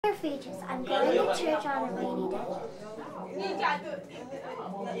Sara Frejuste. I'm going to church on a rainy day.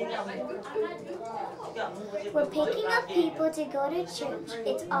 We're picking up people to go to church.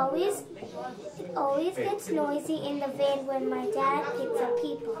 It always gets noisy in the van when my dad picks up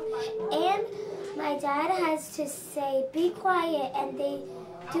people. And my dad has to say, be quiet, and they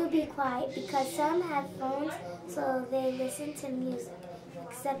do be quiet because some have phones, so they listen to music,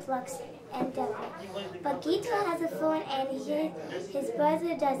 except Lux and Deborah. But Gito has a phone and his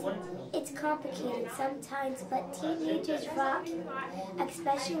brother doesn't. It's complicated sometimes, but teenagers rock,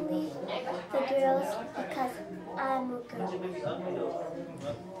 especially the girls, because I'm a girl.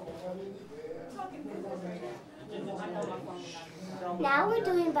 Now we're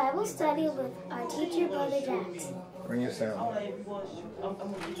doing Bible study with our teacher, Brother Jackson. Bring your sound.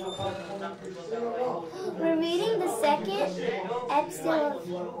 We're reading the second episode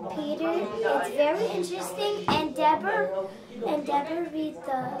of Peter. It's very interesting, and Deborah read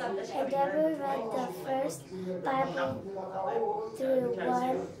the first Bible through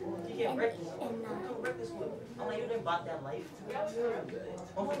 1 and 9.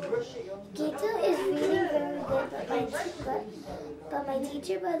 Gito is reading very good, but my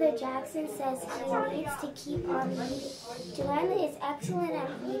teacher, Brother Jackson, says he needs to keep on reading. Joanna is excellent at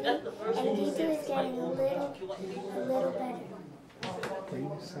reading, and Gito is getting a little better. Bring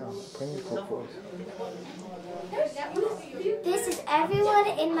your sound. Bring your full voice. This is everyone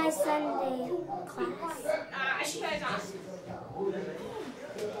in my Sunday class.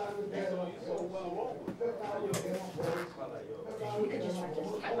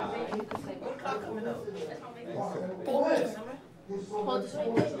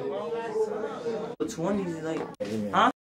 Which one is like? Huh?